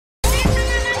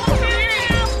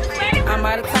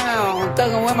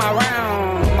with my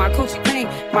round. My coochie pink,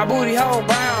 my booty hole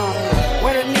brown.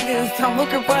 Where the niggas come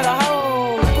looking for the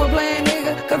hoes. Quit playing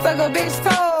nigga, cause suck a bitch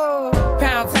toe.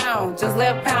 Pound town, just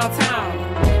left Pound Town.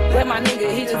 Let my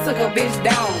nigga, he just took a bitch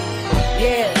down.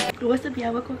 Yeah. What's up,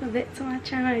 y'all? Welcome back to my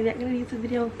channel. I'm gonna use a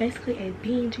video basically a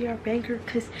JAAHDIORR banger,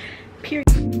 cause period.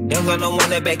 Young got no one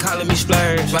that back calling me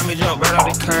splurge. Let me jump right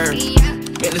off the curb.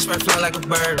 Make the spread fly like a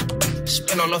bird.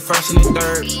 Spin on the first and the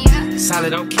third.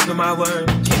 Solid, I'm keeping my word.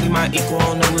 Can't be my equal, I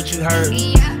don't know what you heard.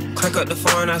 Crack up the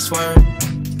foreign, I swear.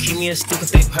 Keep me a stick of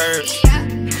thick purse.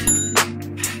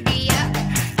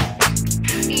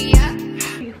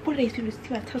 Before today's video, see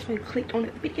my touch when you clicked on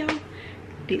the video.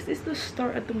 This is the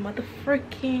start of the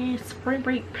motherfucking spring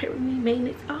break prep with me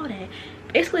maintenance, all that.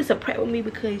 Basically, it's a prep with me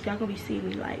because y'all gonna be seeing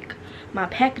me like my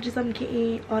packages I'm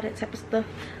getting, all that type of stuff.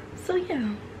 So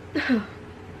yeah,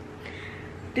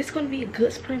 this is gonna be a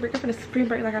good spring break. I'm gonna spring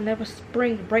break like I never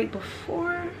spring break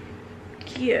before.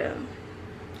 Yeah,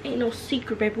 ain't no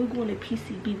secret, baby. We're going to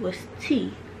PCB with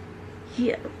T.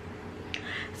 Yeah.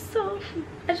 So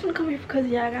I just want to come here because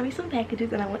y'all got me some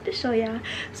packages and I want to show y'all.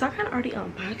 So I kind of already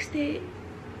unboxed it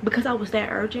because I was that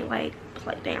urgent, like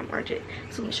damn urgent.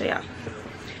 So let me show y'all.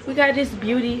 We got this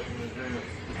beauty.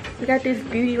 We got this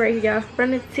beauty right here, y'all,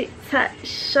 from the TikTok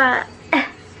shop.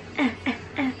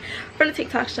 From the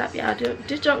TikTok shop, y'all.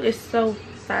 This junk is so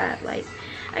fire. Like,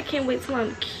 I can't wait till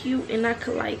I'm cute and I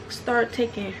could like start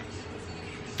taking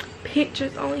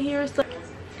pictures on here and stuff.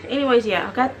 Anyways, yeah,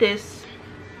 I got this.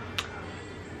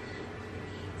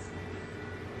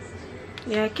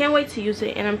 Yeah, I can't wait to use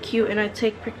it, and I'm cute and I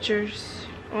take pictures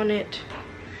on it.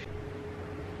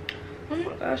 Oh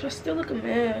my gosh, I still look a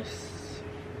mess.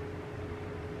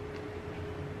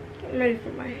 I'm ready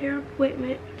for my hair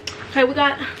appointment. Okay, we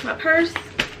got my purse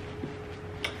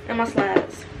and my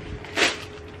slides.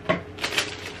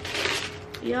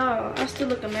 Y'all, I still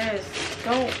look a mess.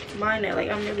 Don't mind that. Like,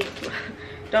 I'm really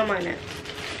don't mind that.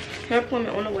 Hair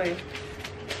appointment on the way.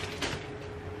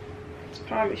 I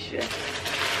promise you.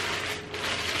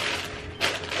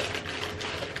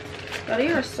 Oh,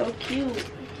 they are so cute.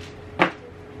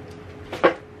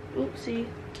 Oopsie.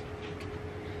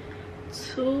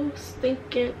 Too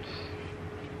stinking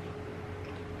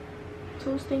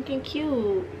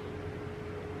cute.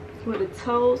 With the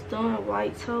toes done,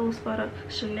 white toes for the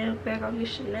Chanel bag. I'll get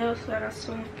Chanel, so I got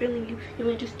some feeling you. You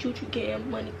ain't just cute, you getting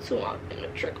money too. I'm gonna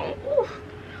trick on. Ooh.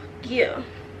 Yeah.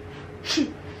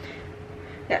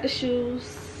 Got the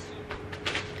shoes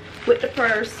with the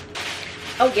purse.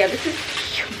 Oh yeah, this is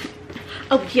cute.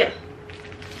 Oh yeah,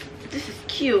 this is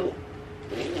cute.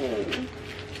 Ooh.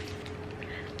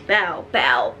 Bow,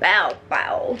 bow, bow,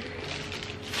 bow.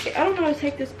 I don't know how to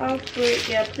take this off, but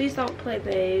yeah, please don't play,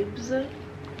 babes.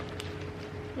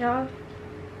 Y'all,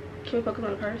 can we focus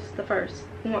on the purse? The purse.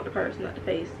 We want the purse, not the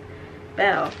face.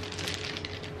 Bow.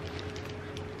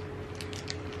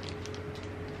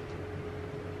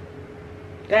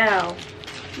 Bow.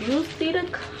 You see the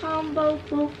combo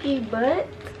bookie butt?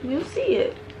 You see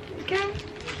it. Okay.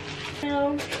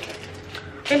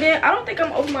 And then I don't think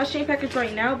I'm opening my Shein package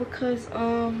right now because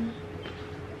I'm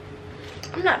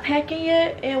not packing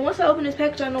yet, and once I open this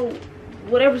package I know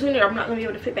whatever's in there I'm not gonna be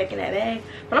able to fit back in that bag,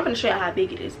 but I'm gonna show you how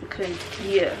big it is because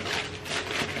yeah.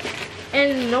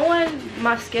 And knowing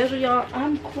my schedule, y'all,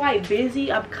 I'm quite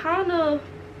busy. I'm kind of,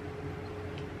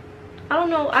 I don't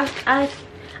know, I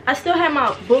still have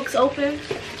my books open,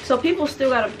 so people still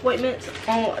got appointments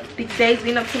on the days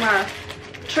leading up to my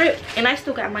trip, and I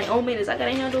still got my own maintenance I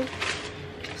gotta handle,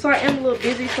 so I am a little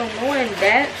busy. So knowing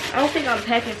that, I don't think I'm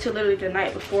packing till literally the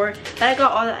night before. But I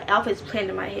got all the outfits planned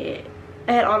in my head.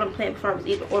 I had all them planned before I was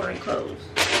even ordering clothes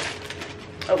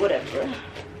or whatever.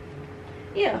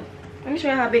 Yeah, let me show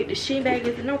you how big the Shein bag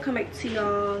is, and I'll come back to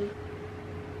y'all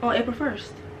on April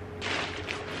 1st.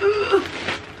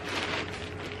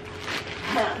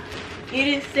 It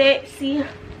is sexy.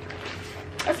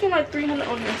 I spent like $300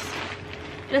 on this.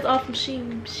 And it's all from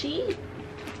Shein. Shein?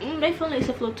 They feel like it's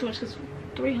a little too much because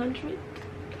 $300.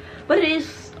 But it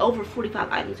is over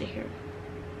 45 items in here.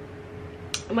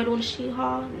 Am I doing a Shein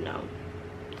haul? No.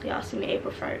 Y'all see me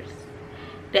April 1st.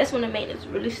 That's when the maintenance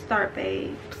really start,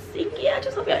 babes. Yeah, I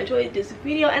just hope y'all enjoyed this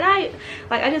video. And I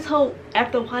just hope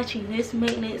after watching this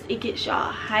maintenance, it gets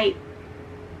y'all hype.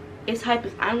 It's hype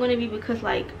as I'm gonna be, because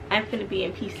like I'm gonna be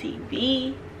in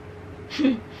PCB.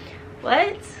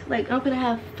 What? Like, I'm gonna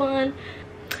have fun.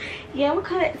 Yeah, we'll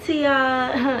come back to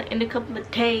y'all in a couple of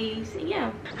days.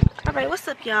 Yeah. All right, what's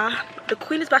up, y'all? The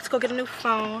queen is about to go get a new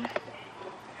phone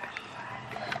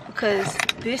because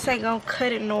this ain't gonna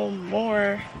cut it no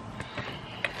more.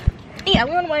 Yeah,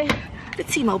 we're on the way to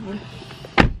T-Mobile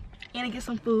and to get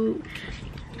some food.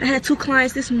 I had 2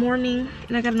 clients this morning,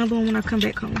 and I got another one when I come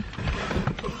back home.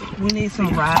 We need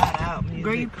some ride out music.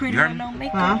 Girl, you pretty with no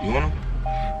makeup. You want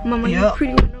them? Mama, you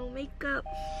pretty with no makeup.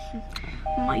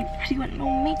 Mama, you pretty with no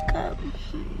makeup.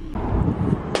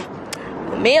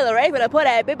 Me and Lorraine gonna put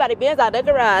that big body Benz out the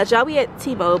garage. Y'all, we at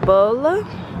T-Mobile.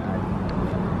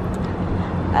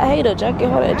 I hate a junkie.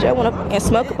 Hold on, I wanna fucking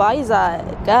smoke a body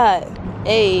side. God,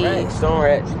 hey. Stone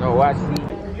rats, no watch.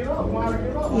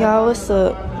 Y'all, what's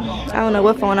up? I don't know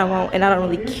what phone I want, and I don't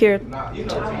really care.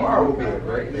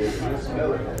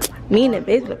 Me and the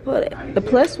base will put it. The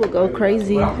Plus will go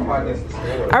crazy.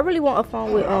 I really want a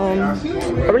phone with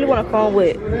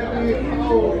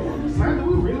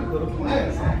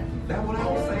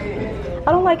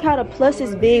I don't like how the Plus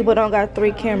is big but don't got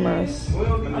 3 cameras.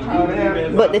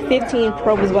 But the 15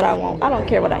 Pro is what I want. I don't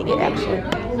care what I get actually.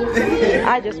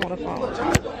 I just want a phone.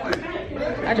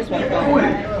 I just want a phone.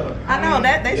 I know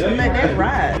that they should let that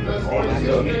ride.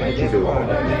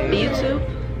 YouTube?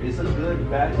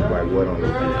 Like what on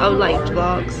YouTube? Oh, like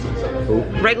vlogs.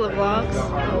 Regular vlogs.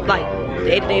 Like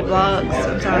day-to-day vlogs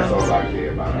sometimes.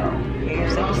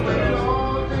 Simple stuff.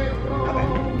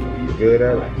 You good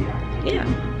at it? Yeah.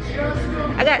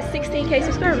 I got 16K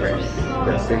subscribers.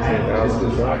 Got 16,000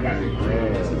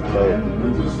 subscribers.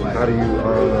 So how do you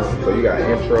so you got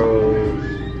intros?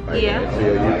 Like, Yeah. to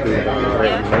your YouTube and all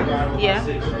that? Yeah.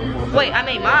 Wait, I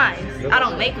made mine. I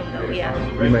don't make them though. Yeah.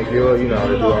 You make yours, you know how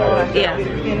to do all that. Yeah.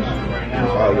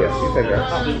 Oh yes, you take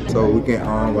that. So we can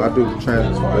well, I do the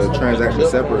transaction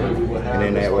separate, and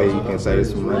then that way you can save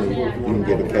some money. You can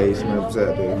get a case, all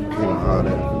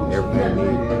that, everything you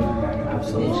need.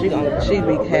 She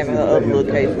be having her other little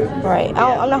cases. Right.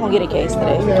 I'm not gonna get a case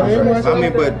today. I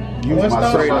mean, but you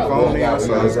trade the phone in,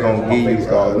 so it's gonna give you.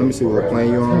 Let me see what plan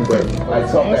you on, but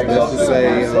let's just say.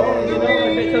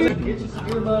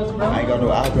 I ain't got no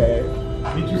iPad.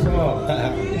 Get you some more.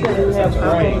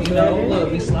 Right, you know,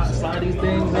 look, we slide these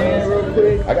things, man, real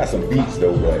quick. I got some beats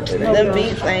though, but Them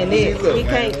beats ain't it. He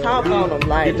can't talk on them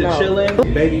like Get to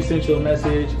chillin'. Baby sent you a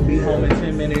message. Be home in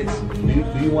 10 minutes.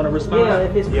 Do you want to respond? Yeah,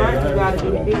 if it's private, you gotta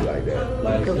it won't be like that.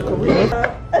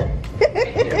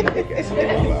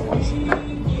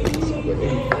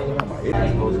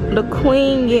 The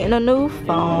queen getting a new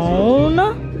phone.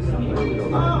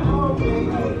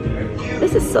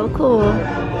 This is so cool.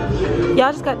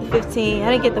 Y'all just got the 15.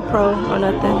 I didn't get the Pro or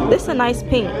nothing. This is a nice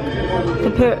pink.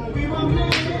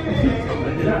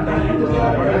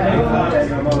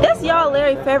 That's y'all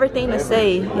Larry favorite thing to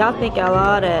say. Y'all think y'all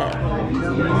all that.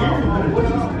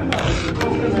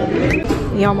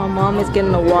 Y'all, my mom is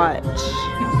getting a watch.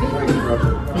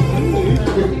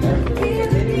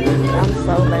 I'm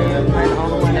so mad. I'm the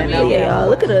only one that knows. Yeah, y'all,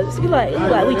 look at us. We like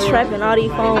we trapping all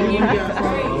these phones.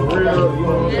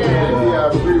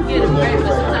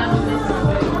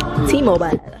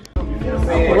 T-Mobile.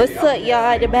 What's up,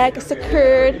 y'all? The bag is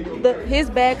secured. His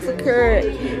bag's secured.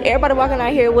 Everybody walking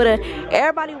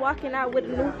out with a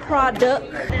new product.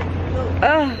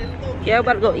 Yeah, I'm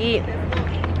about to go eat.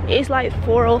 It's like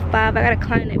 4:05. I got a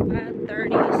client at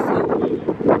 5:30. So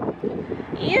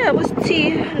yeah, what's tea?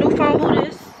 New phone, who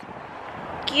this?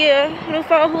 Yeah, new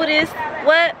phone, who this?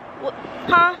 What?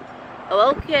 Huh? Oh,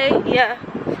 okay. Yeah.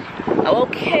 Oh,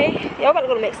 okay. Y'all about to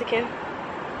go to Mexican.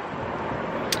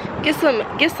 Get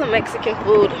some Mexican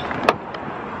food.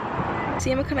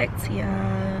 See, I'm gonna come back to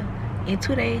y'all in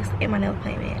 2 days and my nail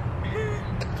appointment.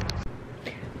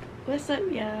 What's up,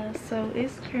 y'all? So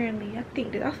it's currently, I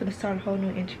think that I was gonna start a whole new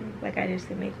intro, like I just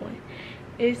didn't make one.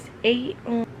 It's 8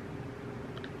 on.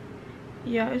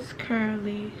 Yeah, it's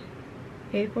currently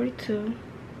 8:42.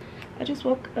 I just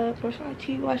woke up, brushed my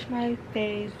teeth, washed my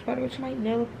face, about to go to my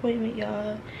nail appointment,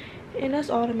 y'all. And that's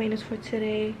all the maintenance for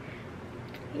today.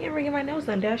 Yeah, I'm gonna get my nails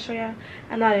done. Did I show y'all?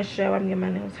 I'm not even sure I'm getting my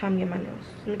nails. How I'm getting my nails.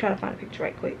 Let me try to find a picture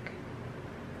right quick.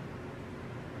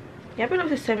 Yeah, I've been up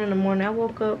since 7 in the morning. I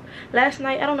woke up last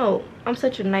night. I don't know. I'm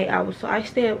such a night owl, so I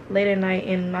stay up late at night,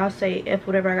 and I'll say if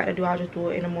whatever I got to do, I'll just do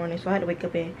it in the morning. So I had to wake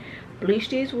up and bleach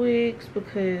these wigs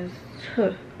because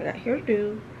I got hair to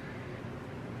do.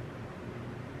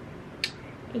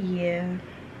 Yeah.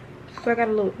 So I got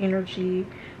a little energy.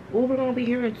 Ooh, we're gonna be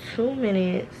here in 2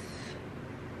 minutes.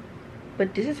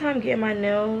 But this is how I'm getting my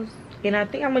nails, and I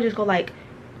think I'm gonna just go like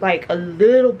a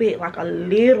little bit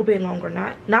longer,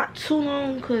 not too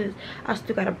long, because I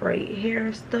still gotta braid hair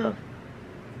and stuff.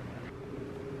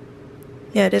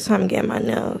 Yeah, this time I'm getting my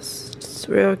nails. It's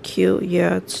real cute.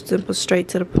 Yeah, it's simple, straight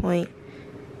to the point.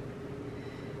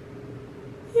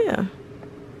 Yeah,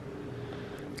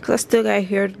 because I still got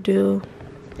hair to do,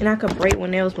 and I can braid my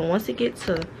nails, but once it gets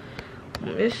to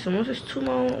once it's too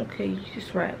long, okay, you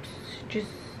just wraps.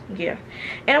 Just yeah.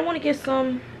 And I want to get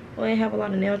some I didn't have a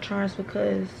lot of nail charms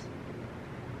because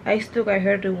I still got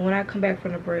hair to do when I come back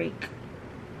from the break.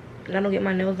 And I don't get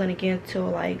my nails done again till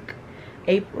like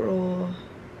April.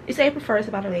 It's April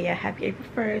 1st, by the way. Yeah, happy April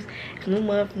 1st. It's new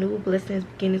month, new blessings,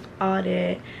 beginnings, all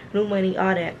that. New money,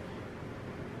 all that.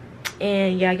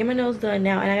 And yeah, I get my nails done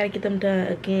now. And I gotta get them done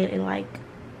again in like,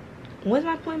 when's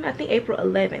my appointment? I think April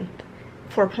 11th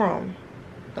for prom.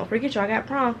 Don't forget y'all, I got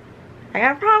prom. I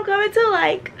got prom coming too,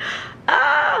 like,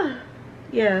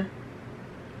 yeah.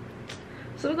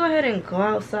 So we'll go ahead and go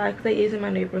outside because they is in my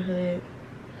neighborhood.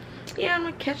 Yeah, I'm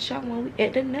gonna catch y'all when we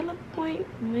at the nail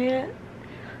appointment.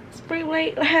 Spring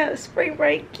break, spring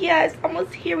break. Yes,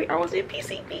 almost here. We almost in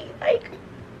PCB. Like,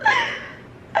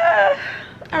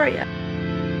 all right, yeah.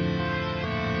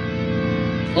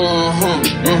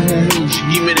 She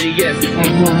give me the yes.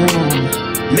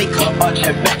 Make her arch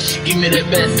her back. She give me the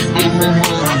best.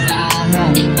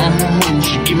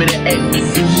 She give me the X.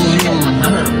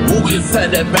 Walk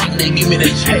inside that bank, they give me the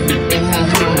check.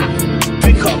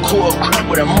 Pick her cool crap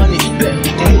with her money spent.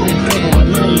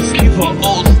 Keep her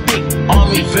old stick on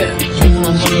me vet.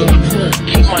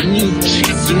 Keep my new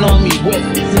chicks and on me wet.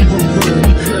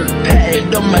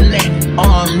 Pad on my neck,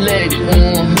 arm, leg.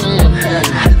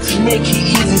 Had to make it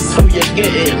easy so you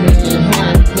get it.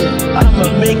 I'ma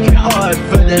make it hard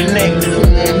for the next.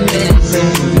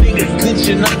 Niggas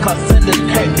glitching, I can't send a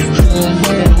text.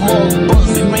 More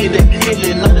bus made a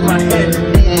killing out of my head.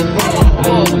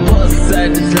 More bus, I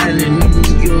just landed in New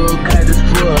York. I just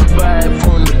flew a vibe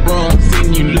from the Bronx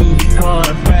in you Louis Vuitton.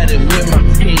 Riding with my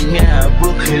king out,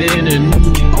 Brooklyn in a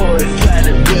New York.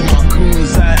 Sliding with my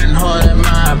crews, hiding hard in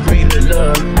my breeder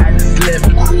love. I just left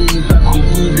Queens like a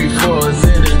movie before I was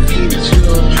in a beach.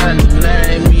 You're trying to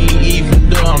line me, even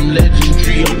though I'm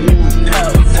legendary. I'm moved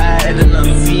outside and I'm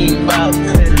seen about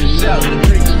 10 shout.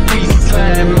 Please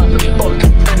slime like a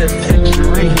fucking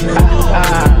penitentiary.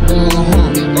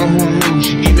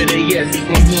 She give me the yes.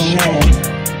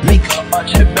 Make her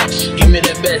arch her back. She give me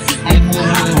the best.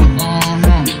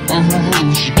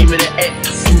 She give me the X.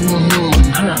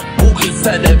 Walk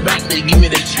inside that bank, they give me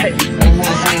the check.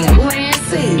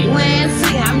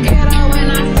 Lancy, I'm ghetto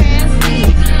and I'm fancy.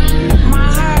 My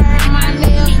hair and my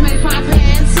nails make my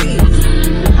panty.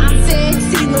 I'm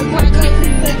sexy, look like a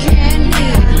piece of candy.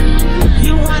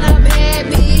 You want a bad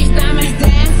bitch, diamonds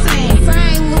dancing.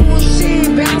 St. Louis shit,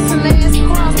 bouncing ass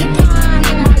across the pond.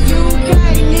 And my UK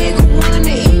nigga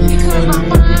wanna eat me cause I'm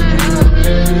fine.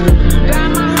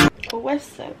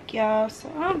 What's up, y'all? So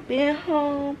I've been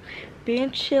home,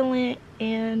 been chilling,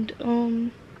 and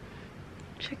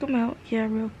check them out. Yeah,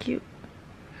 real cute.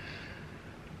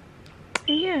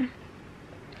 And yeah,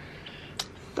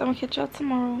 so I'm gonna catch y'all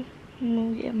tomorrow. I'm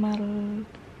gonna get my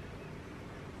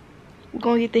we're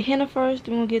gonna get the henna first,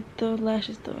 then we're gonna get the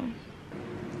lashes done.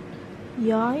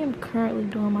 Y'all, I am currently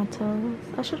doing my toes.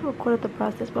 I should have recorded the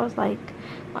process, but I was like,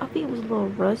 my feet was a little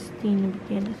rusty in the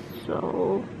beginning,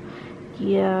 so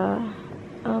yeah.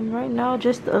 Right now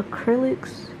just the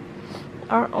acrylics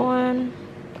are on,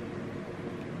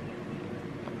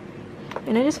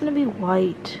 and they're just gonna be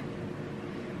white.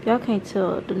 Y'all can't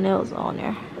tell the nails on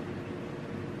there,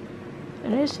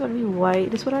 and they're just gonna be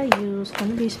white. This is what I use from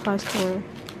the Beach Supply store.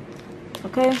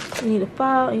 Okay, you need a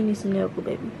file and you need some nail glue,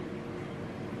 baby.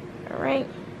 All right,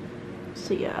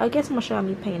 so yeah, I guess I'm gonna show you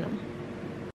me paint them.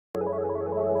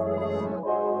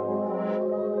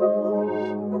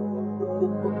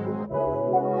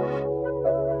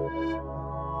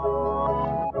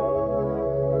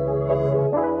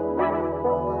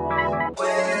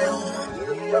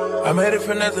 I made it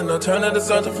for nothing, no turn into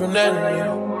something from nothing,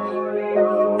 yeah.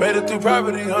 Made it through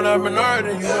poverty, on our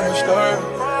minority, you know my story.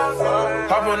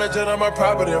 Hop on the jet on my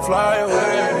property and fly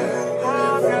away.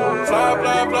 Fly,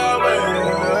 fly, fly away.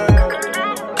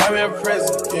 Call me a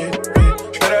president, yeah.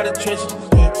 Straight out the trenches,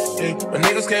 yeah. My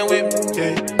niggas can't whip me,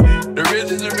 yeah. The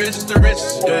richest, the richest, the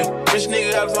richest, yeah. Rich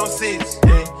nigga hops on seats,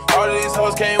 yeah. All of these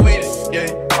hoes came with it,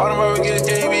 yeah. All them over get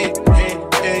KB,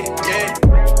 yeah, yeah.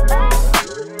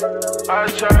 I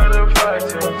try to fight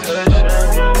temptation.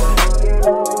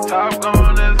 Top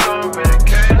Gun is on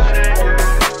vacation.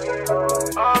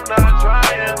 I'm not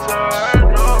trying to hurt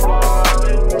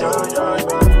nobody.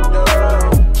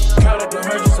 Count up the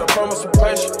merchants, I promise some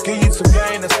patience. Give you some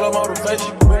gain and slow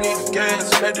motivation. We need the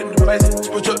gas, head in the place.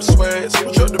 Switch up the swag,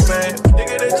 switch up the band.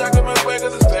 Nigga, they jacking my way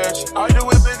cause it's fashion. I do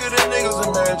it bigger than niggas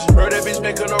imagine. Heard that bitch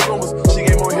making no rumors. She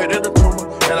get more head than the rumor.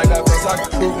 And I got things I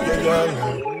can prove it,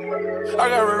 yeah. I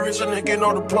got real rich and they get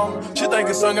no diploma. She think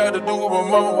it's something got to do with my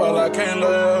mama while I can't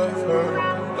love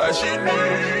her like she need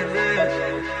me.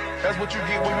 That's what you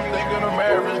get when you think of a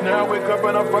marriage. Now I wake up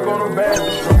and I fuck on a bad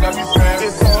bitch. Got me sad.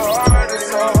 It's so hard, it's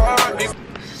so hard.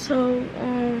 So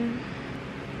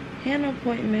henna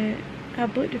appointment. I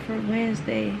booked it for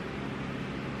Wednesday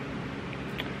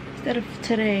instead of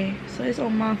today, so it's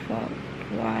on my fault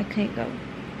why I can't go.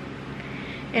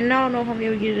 And I don't know if I'm gonna be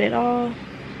able to get it at all.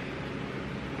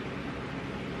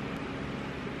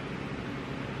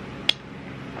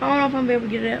 I don't know if I'm gonna be able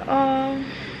to get it at all.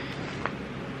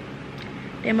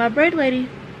 Then my braid lady,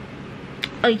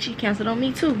 oh, she canceled on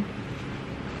me too.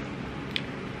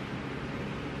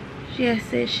 She has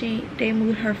said they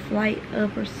moved her flight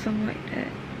up or something like that.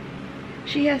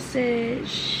 She has said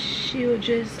she would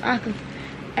just, I could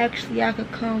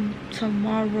come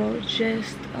tomorrow,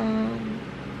 just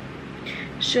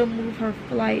she'll move her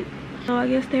flight. So I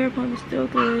guess their appointment's still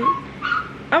good.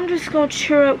 I'm just gonna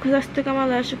cheer up because I still got my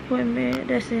lash appointment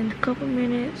that's in a couple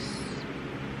minutes.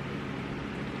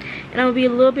 And I'm gonna be a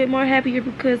little bit more happier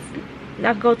because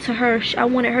I go to her. I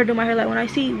wanted her to do my hair. Like when I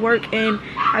see work and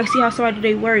I see how somebody do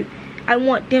their work, I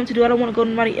want them to do it. I don't want to go to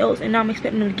somebody else, and now I'm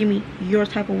expecting them to give me your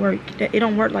type of work. That it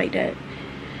don't work like that.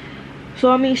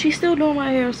 So I mean, she's still doing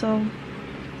my hair, so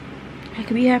I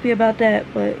can be happy about that.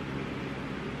 But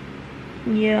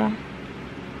yeah,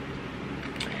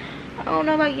 I don't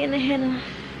know about getting a henna.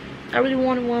 I really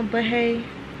wanted one, but hey,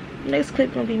 next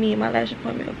clip gonna be me and my lash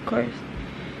appointment, of course.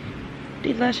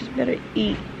 These lashes better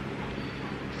eat,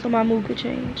 so my mood could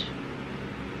change.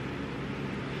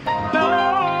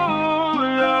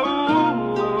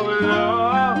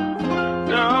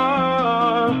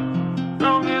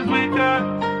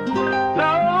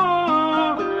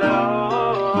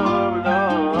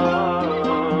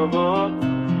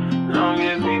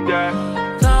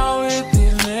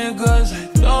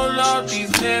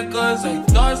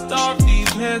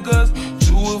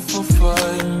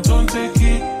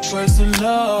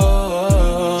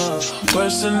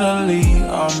 Personally,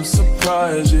 I'm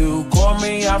surprised you call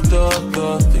me after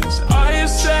the things I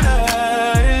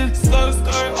said. Skirt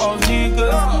on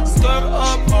niggas, skirt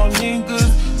up on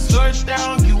niggas, skirt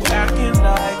down, you acting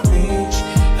like me,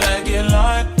 acting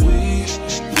like we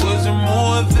wasn't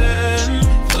more than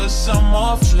a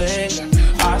summer fling.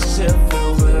 I said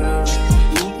farewell,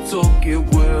 you took it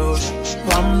well.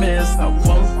 Promise I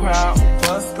won't cry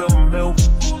over spilled milk.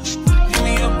 Give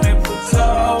me a paper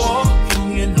towel,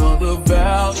 another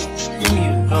vow, give me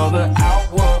another hour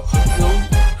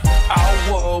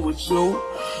with you.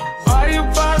 Why you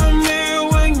bother me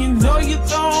when you know you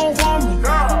don't want me?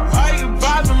 Why you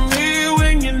bother me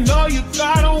when you know you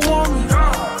got a woman?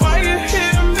 Why you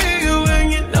hit me when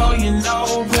you know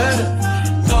better?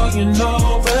 Know you know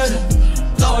better,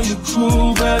 know you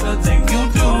cool better than you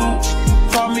do.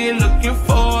 Call me looking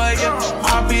for you,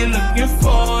 I'll be looking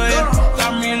for you.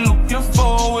 Got me looking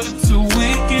forward to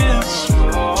weekends.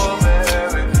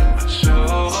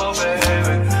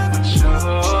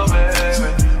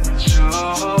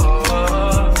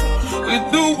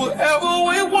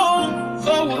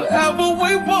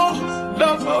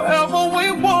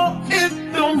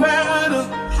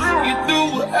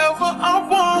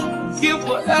 Give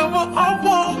whatever I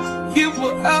want, give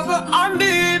whatever I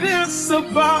need. It's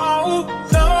about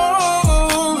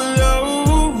love,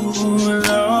 love,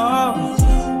 love,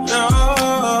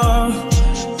 love.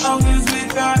 Long as we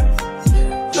got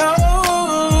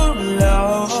love,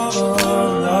 love,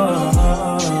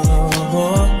 love.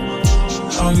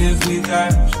 Long as we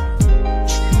got.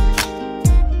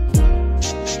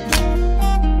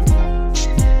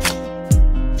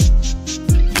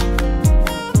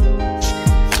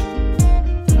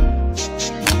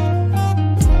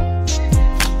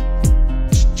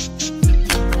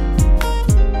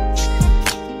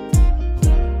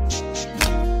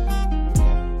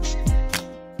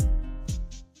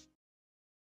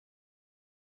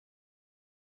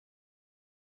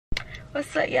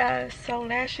 What's up, y'all? So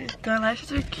lashes done.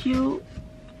 Lashes are cute.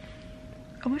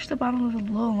 I wish the bottom was a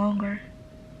little longer,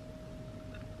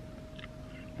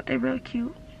 but they're real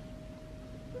cute.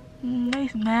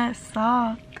 They's mad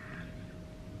soft.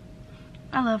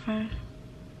 I love her.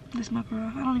 This is my girl.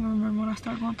 I don't even remember when I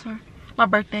started going to her. My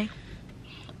 16th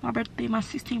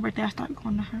birthday, I started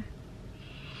going to her.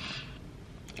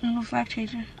 And it was life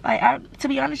changing. Like, to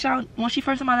be honest, y'all, when she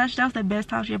first did my lashes, that was the best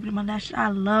time she ever did my lashes. I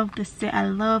love the set. I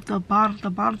love the bottoms.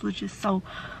 The bottoms was just so,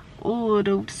 ooh,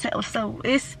 the set was so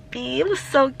wispy. It was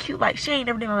so cute. Like, she ain't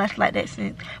never did my lashes like that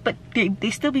since. But they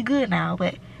still be good now.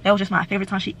 But that was just my favorite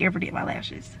time she ever did my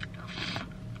lashes.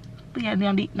 But yeah,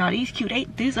 now these cute.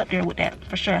 These up there with that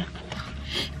for sure.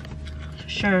 For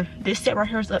sure. This set right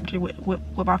here is up there with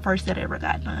my first set I ever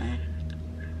got done.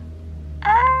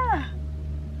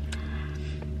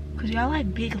 Cause y'all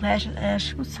like big lashes. And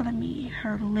she was telling me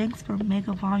her length for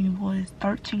mega volume was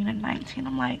 13 and 19.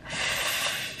 I'm like,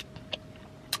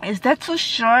 is that too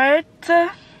short?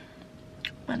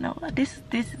 But but no, this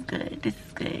is good. This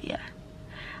is good, yeah.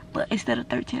 But instead of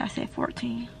 13, I said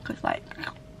 14, cause like,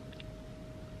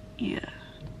 yeah.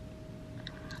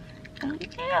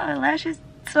 Yeah, lashes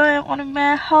done on a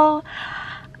man hole.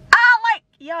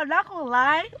 Yo, not gonna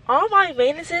lie, all my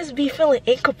maintenances be feeling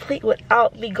incomplete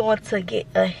without me going to get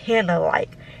a henna.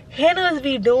 Like, hennas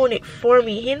be doing it for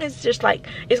me. Henna's just like,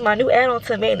 it's my new add-on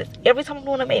to maintenance. Every time I'm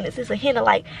doing a maintenance, it's a henna.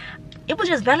 Like, it was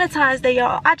just Valentine's Day,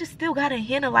 y'all. I just still got a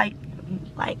henna. Like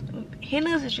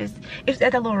hennas is just, it's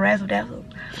at that little razzle dazzle.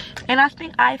 And I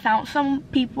think I found some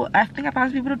people. I think I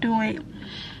found some people to do it.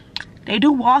 They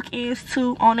do walk-ins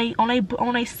too on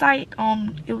a site.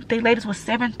 They latest was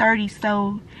 7:30,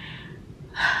 so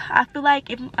I feel like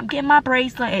if I'm getting my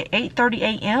braids done at 8:30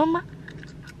 a.m.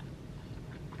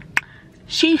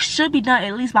 she should be done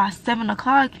at least by 7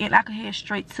 o'clock, and I can head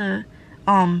straight to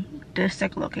the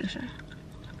second location.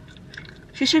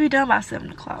 She should be done by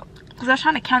 7 o'clock, because I was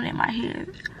trying to count it in my head,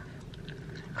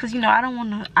 because you know I don't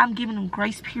want to. I'm giving them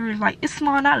grace periods. Like, it's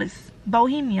small dollars,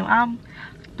 bohemian. I'm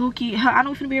Dookie. I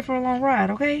know we're finna be here for a long ride,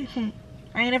 okay?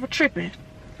 I ain't ever tripping.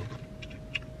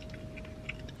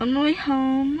 On my way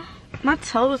home. My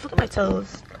toes, look at my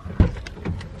toes.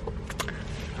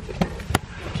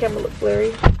 Camera look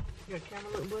blurry. Your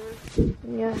camera look blurry?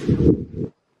 Yeah.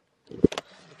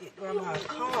 Get grandma's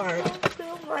card.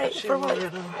 Right for what?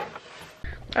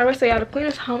 Alright, so y'all, the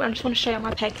cleaner's home. I just want to show y'all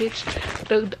my package.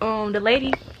 The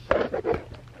lady,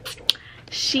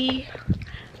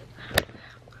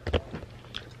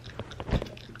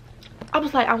 I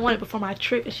was like, I want it before my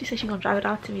trip, and she said she's gonna drive it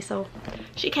off to me. So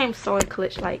she came so in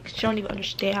clutch, like she don't even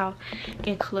understand how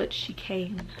in clutch she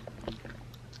came.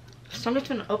 So I'm just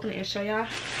gonna open it and show y'all.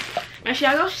 Make sure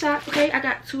y'all go shop, okay? I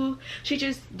got two. She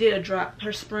just did a drop,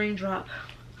 her spring drop,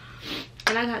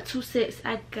 and I got 2 sets.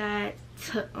 I got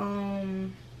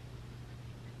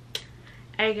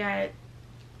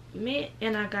mint,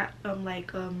 and I got a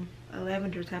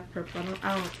lavender type of purple.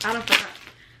 I don't forgot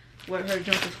what her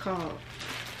junk is called.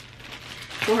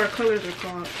 What her colors are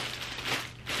called.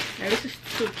 Now this is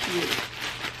so cute.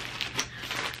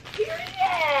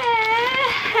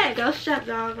 Yeah! Go shop,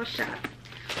 y'all. Go shop.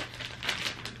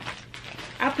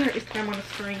 I'll put her Instagram on the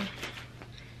screen.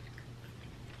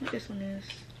 What this one is.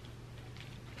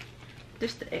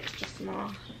 This the extra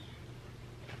small.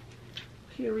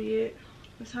 Period.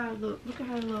 That's how it look. Look at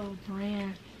her little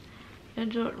brand.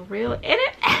 Enjoy it real. And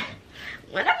it.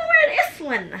 When I'm gonna wear this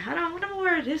one? Hold on, when I'm gonna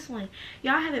wear this one?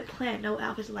 Y'all haven't planned no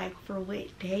outfits like for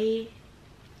what day?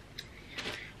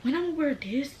 When I'm gonna wear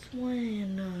this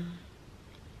one?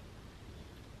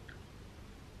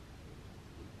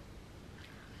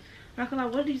 Not gonna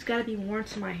lie, what of these gotta be worn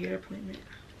to my hair appointment?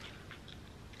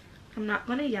 I'm not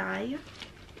gonna lie.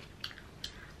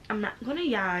 I'm not gonna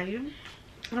lie.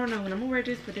 I don't know when I'm gonna wear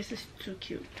this, but this is too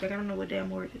cute. Like, I don't know what day I'm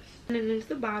wearing this. And then there's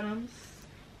the bottoms.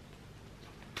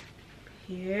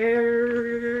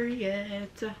 Period.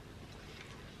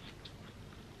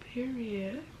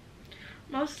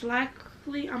 Most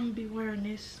likely I'm gonna be wearing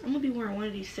this. I'm gonna be wearing one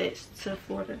of these sets to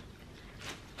Florida.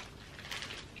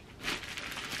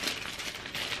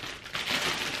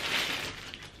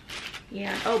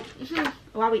 Yeah. Oh,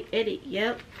 while we edit,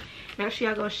 yep. Make sure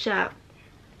y'all go shop.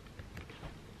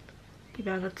 You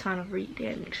got enough time to read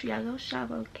that. Make sure y'all go shop,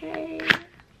 okay?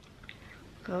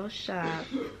 Go shop.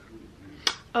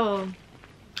 Oh.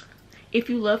 If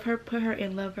you love her, put her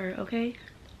in love her, okay?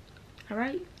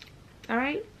 Alright?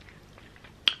 Alright?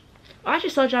 Oh, I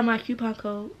just told y'all my coupon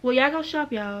code. Well, y'all go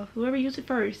shop, y'all. Whoever used it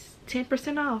first,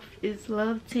 10% off is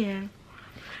love10.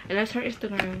 And that's her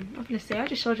Instagram. I'm gonna say, I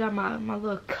just showed y'all my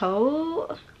little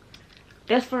code.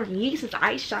 That's for me since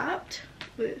I shopped.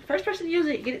 But first person to use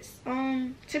it gets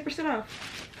 10%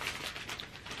 off.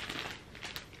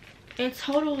 In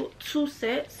total, 2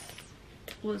 sets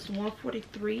was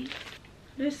 $143.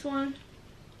 This one,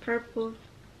 purple.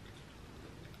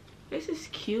 This is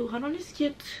cute. Hold on, this is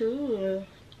cute too.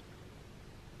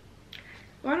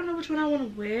 Well, I don't know which one I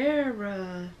want to wear.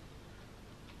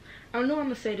 I know I'm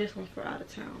gonna say this one for out of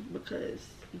town because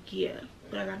yeah,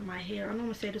 what I got in my hair. I know I'm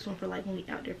gonna say this one for like when we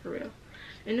out there for real.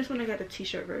 And this one I got the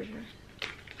t-shirt version.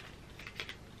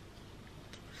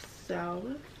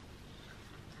 So,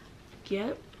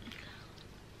 yep.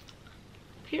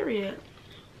 Period.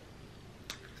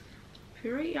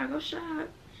 Period. Y'all go shop.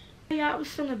 Yeah, I was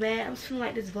feeling bad. I was feeling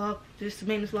like this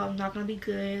maintenance vlog was not gonna be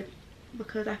good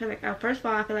because I feel like, first of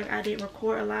all, I feel like I didn't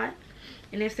record a lot,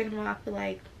 and then second of all, I feel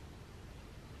like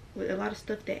with a lot of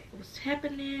stuff that was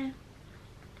happening,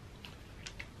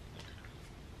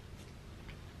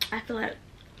 I feel like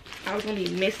I was gonna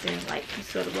be missing like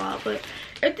pieces of the vlog. But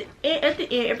at the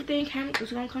end, everything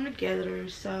was gonna come together.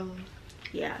 So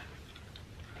yeah.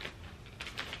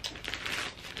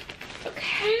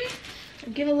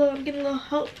 I'm getting a little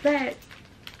hope back.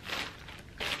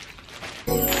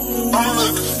 I'm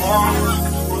looking for,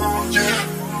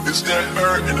 yeah, it's that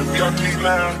bird in the VIP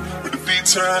line with the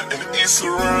V-time and the East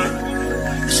run.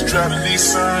 Used to drive the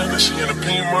Nissan, now she in a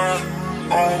Pima.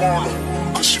 I don't want her,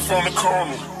 cause she from the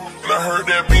corner. And I heard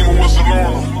that Beamer was a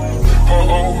loner. Her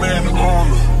old man the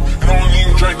owner, and I don't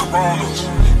even drink Coronas.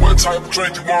 What type of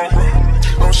drink you want, bro?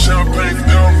 I'm champagne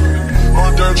forever,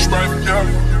 I'm dirty Sprite forever.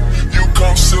 You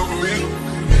come sit with me,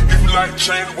 if you like to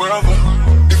change the weather.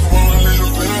 If you want a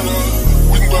little better,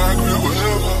 we can buy a grill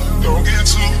wherever. Don't get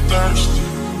too thirsty,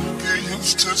 get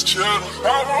used to the cheddar.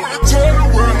 I wanna tell the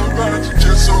world about you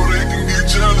just so they can get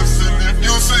jealous. And if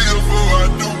you see her before I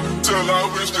do, tell I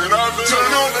wish that I met.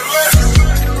 Turn on the lights,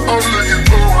 I'm looking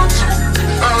forward to.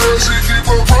 I heard she keep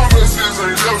her promises,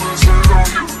 ain't never turned on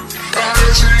you. I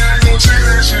heard she ain't gon' cheat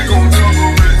and she gon'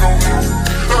 never make no move.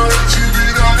 I heard she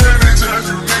beat out anytime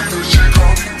you need her, she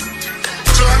gon' be.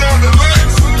 Turn on the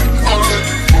lights, I'm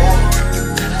looking for.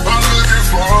 I'm looking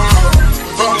for,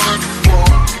 I'm looking for.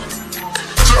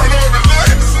 Turn on the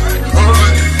lights, I'm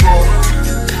looking for.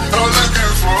 I'm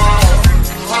looking for,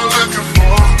 I'm looking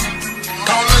for.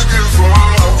 I'm looking for.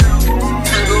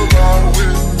 Get around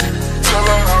with. Tell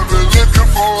her I've been looking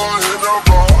for her in the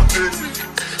market.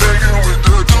 Hanging with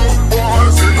the dope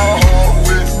boys in the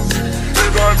hallway.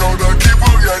 And I know the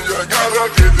keeper, yeah, you gotta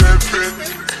get that pin.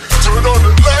 Turn on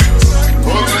the lights,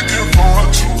 I'm looking for her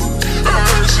too. I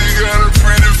heard she got a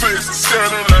pretty face,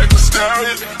 sounding like a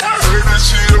stallion. I heard that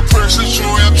she a precious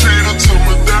jewel, you treat her to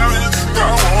medallions. I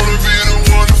wanna be the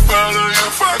one to find her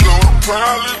if I go to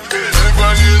pilot. And if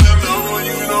I get another one,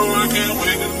 you know I can't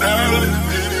wait to dial it.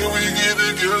 And if we get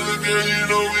together, girl, you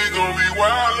know we gon' be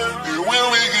wildin'. And when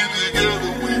we get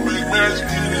together, we make magic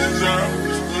in his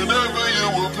hours. Whenever you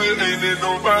appear, ain't there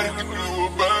nobody can do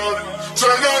about it.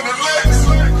 Turn on the lights,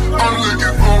 I'm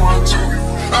looking forward to you.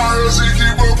 I heard she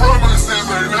keep her promises,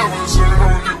 ain't never turn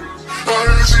on you. I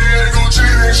heard she ain't gon' cheat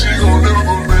and she gon'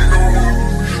 never make no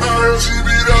move. I heard she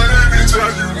beat out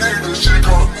anytime you need her, she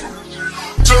gon' do.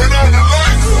 Turn on the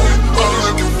lights, I'm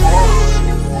looking for.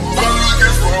 I'm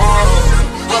looking for,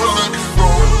 I'm looking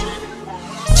for.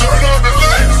 Turn on the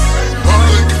lights, I'm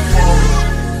looking for.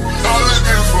 I'm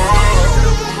looking for,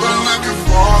 I'm looking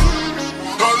for.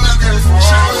 I'm looking for.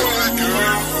 She a good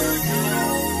girl,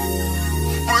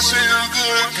 but she a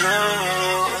good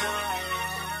girl.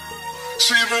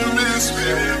 She been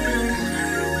misfitted,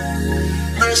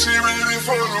 now she ready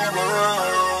for the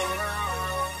world.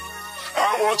 I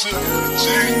want your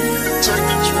energy, take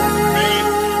control of me.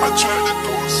 I tried to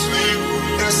go to sleep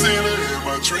and seen her in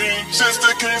my dreams. Just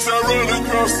in case I run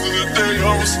across to the day,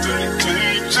 I'ma stay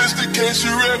clean. Just in case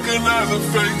you recognize her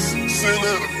face, send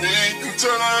her to me. And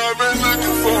tell her I've been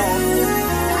looking for her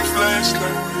with a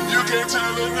flashlight. You can't tell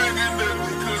a nigga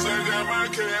nothing, cause I got my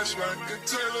cash right. And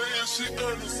tell her if she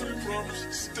honestly promise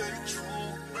to stay true.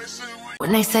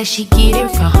 When they say she get it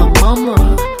from her mama,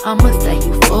 I'ma say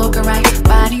you fuck her right.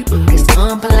 Body rude is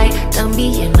unpolite, done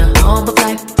be in a humble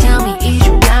type. Tell me, is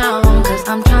you down? Cause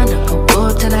I'm tryna go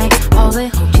up tonight. All the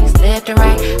hoochies left and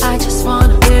right. I just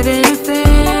wanna live in a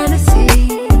fantasy.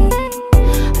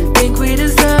 I think we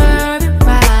deserve it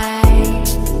right.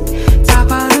 Talk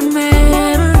about the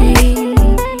memories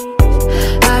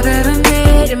I've ever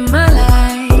made in my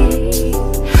life.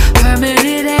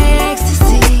 Permanent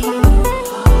ecstasy.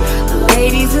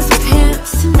 Ladies is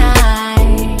pimps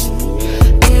tonight,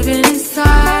 living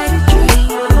inside a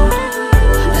dream.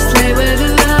 Let's play where the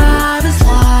love is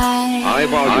like. I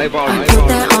put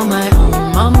that on my own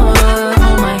mama,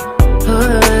 on my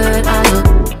hood. I look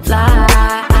fly,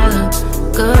 I look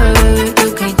good. You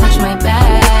can't touch my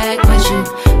back, but you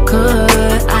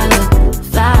could. I look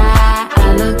fly,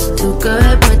 I look too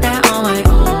good. Put that on my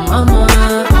own mama,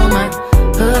 on my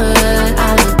hood. I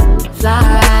look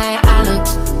fly, I look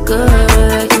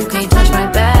good. You can't touch my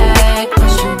back,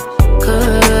 but you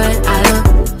could. I look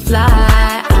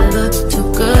fly, I look too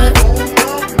good.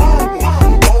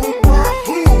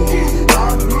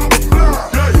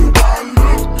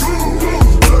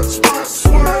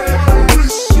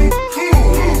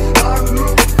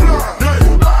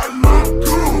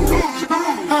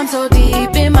 I'm so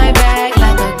deep in my bag,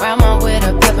 like a grandma with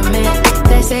a peppermint.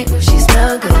 They say, oh, she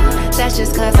smell good. That's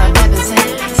just cause I'm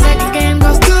represent. Sex game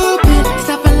goes stupid,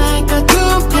 stopping like a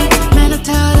toothpick. Man, I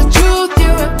tell the truth,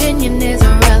 your opinion is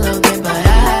irrelevant. But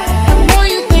I know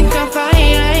you think I'm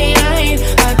fine.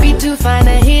 I'd be too fine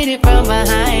to hit it from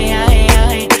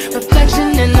behind.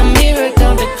 Reflection in the mirror,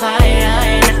 don't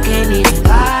decline. I can't even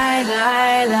lie.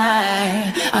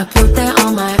 I put that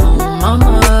on my own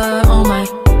mama, on my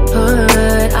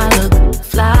hood. I look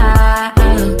fly.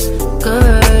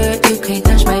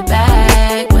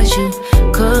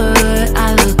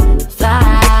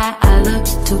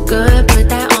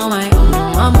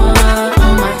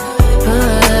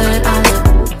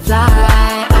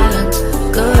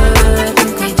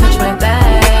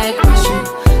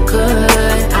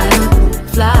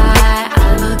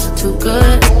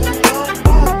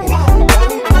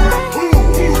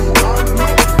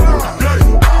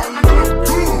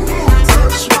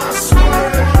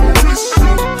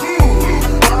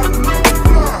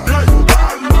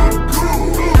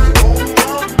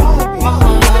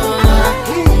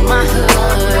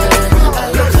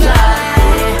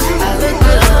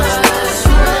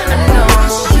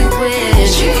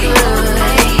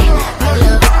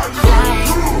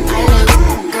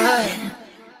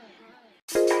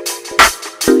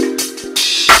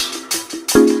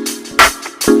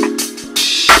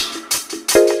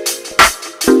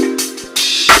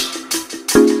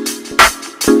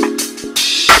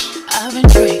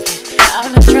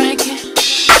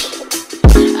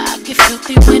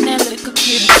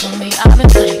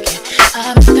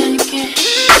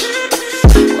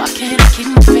 can't keep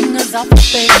my fingers off you,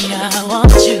 baby? I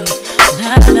want you.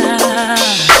 Nah, nah.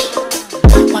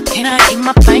 Why can't I keep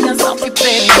my fingers off you,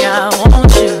 baby? I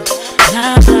want you.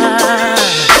 Nah, nah.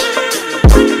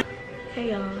 Hey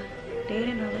y'all, they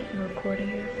did not let me record in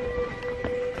here.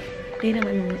 They didn't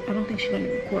let me. I don't think she let me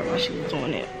record while she was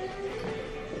doing it.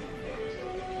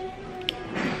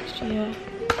 She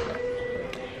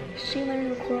let me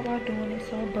record while doing it,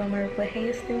 so bummer. But hey,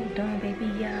 it's still done, baby.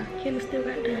 Yeah, Hannah still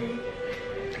got done.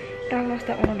 I lost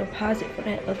that on a deposit for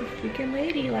that other freaking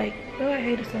lady. Like, oh, I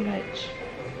hate it so much.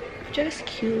 Just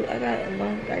cute. I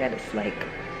got this like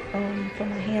from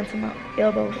my hand to my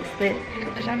elbow to split.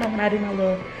 Cause I know when I do my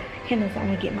little Hannah's, I'm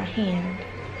gonna get my hand.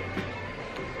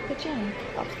 But yeah,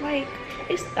 I was like,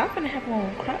 I'm gonna have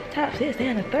on crop tops this,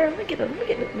 then a third. Let me get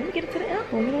it to the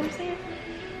elbow. You know what I'm saying?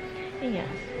 And yeah,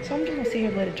 so I'm just gonna sit here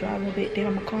and let it dry a little bit. Then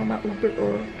I'm gonna call my Uber,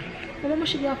 or my mama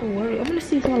should be off of work. I'm gonna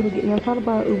see if somebody will get me. I'm tired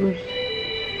about Uber.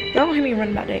 Y'all don't hear me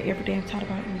running about that every day. I'm tired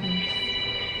about Uber.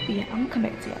 But yeah, I'm gonna come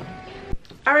back to y'all.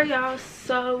 Alright y'all,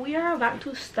 so we are about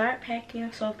to start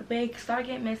packing. So if the bag start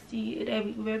getting messy,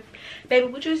 baby,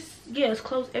 we just, yeah, it's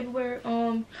clothes everywhere.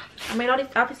 I made all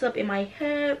these outfits up in my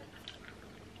head.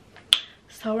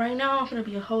 So right now I'm gonna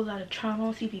be a whole lot of trying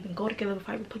on, see if we even go together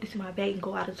before I even put this in my bag and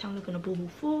go out of town looking a boo-boo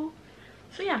fool.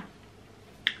 So yeah,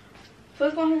 so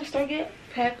let's go ahead and start getting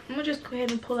packed. I'm gonna just go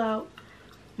ahead and pull out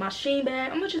my Shein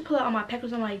bag. I'm gonna just pull out all my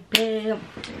packers on my bag,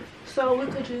 so we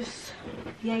could just,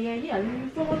 yeah. You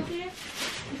feel what I'm saying? You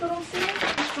feel what I'm saying?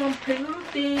 Just gonna put a little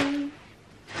thing.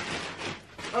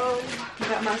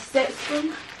 Got my sets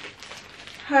from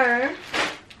her.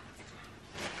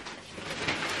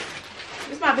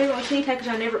 This is my big old Shein package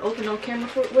I never opened on camera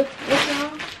with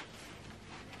y'all.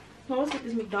 No, let's get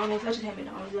this McDonald's. I just had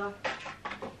McDonald's, y'all.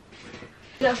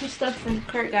 Got some stuff from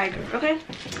Kurt Geiger, okay?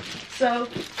 So,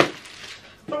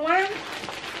 for one,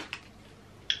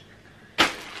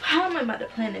 how am I about to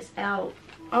plan this out?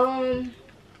 Cause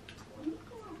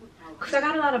I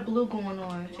got a lot of blue going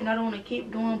on, and I don't want to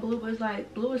keep doing blue, but it's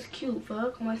like, blue is cute,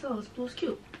 fuck. On myself, blue is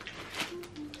cute.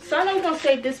 So I know we're gonna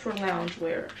save this for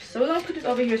loungewear. So we're gonna put this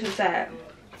over here to the side.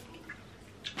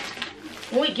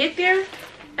 When we get there,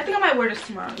 I think I might wear this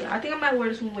tomorrow. Yeah, I think I might wear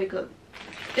this when we wake up.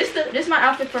 This is my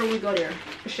outfit for when we go there,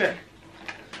 for sure.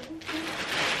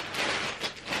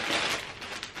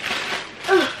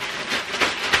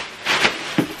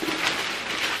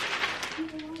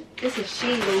 This is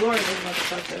Shein galore, this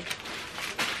motherfucker.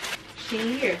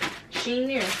 Shein here, Shein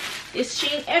there. It's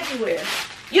Shein everywhere.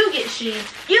 You get Shein,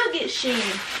 you get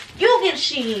Shein, you get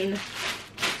Shein.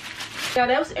 Yeah,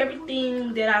 that was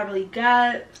everything that I really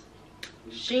got.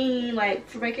 Shein, like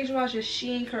for vacation wise, just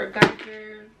Shein, Kurt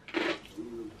Geiger,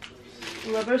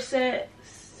 rubber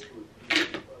sets.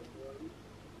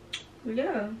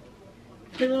 Yeah,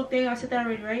 the little thing, I said that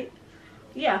already, right?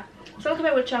 Yeah, so I'll come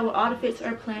back with y'all when all the fits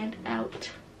are planned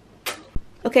out.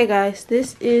 Okay guys,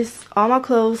 this is all my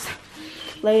clothes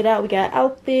laid out. We got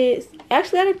outfits.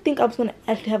 Actually, I didn't think I was gonna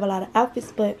actually have a lot of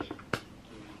outfits, but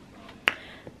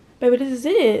baby, this is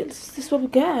it. This is what we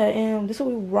got, and this is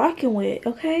what we're rocking with,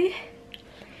 okay?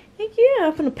 And yeah,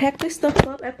 I'm gonna pack this stuff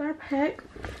up. After I pack,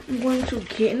 I'm going to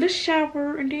get in the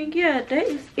shower, and then yeah, that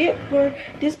is it for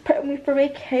this prep me for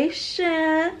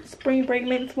vacation. Spring break,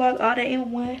 maintenance vlog, all that in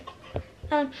one.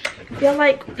 If y'all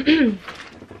like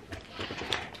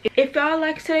if y'all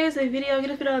like today's video, give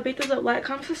this video a big thumbs up, like,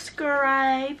 comment,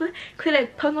 subscribe, click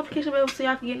that post notification bell so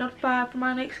y'all can get notified for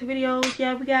my next videos.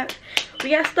 Yeah, we got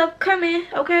stuff coming,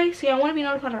 okay? So y'all want to be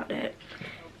notified about that.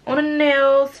 On the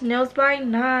nails by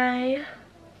Nye,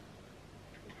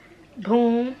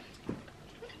 boom.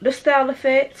 The style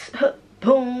effects,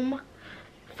 boom.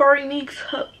 Furry Meeks,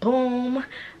 boom.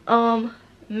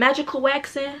 Magical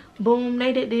waxing, boom.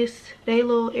 They did this. They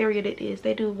little area did this.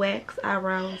 They do wax,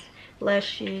 eyebrows,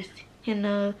 lashes,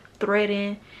 henna,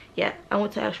 threading. Yeah, I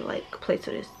went to actual like place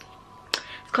of this.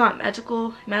 It's called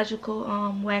magical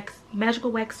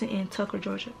waxing in Tucker,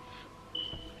 Georgia.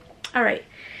 All right,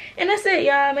 and that's it,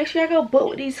 y'all. Make sure y'all go book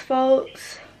with these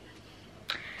folks.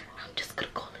 I'm just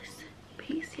gonna call this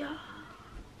peace, y'all.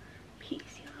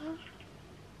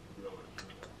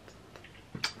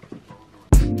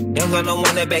 Ain't got no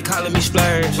one that back calling me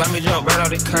splurge. Let me jump right off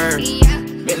the curb.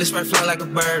 Make this right fly like a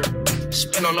bird.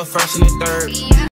 Spin on the first and the third.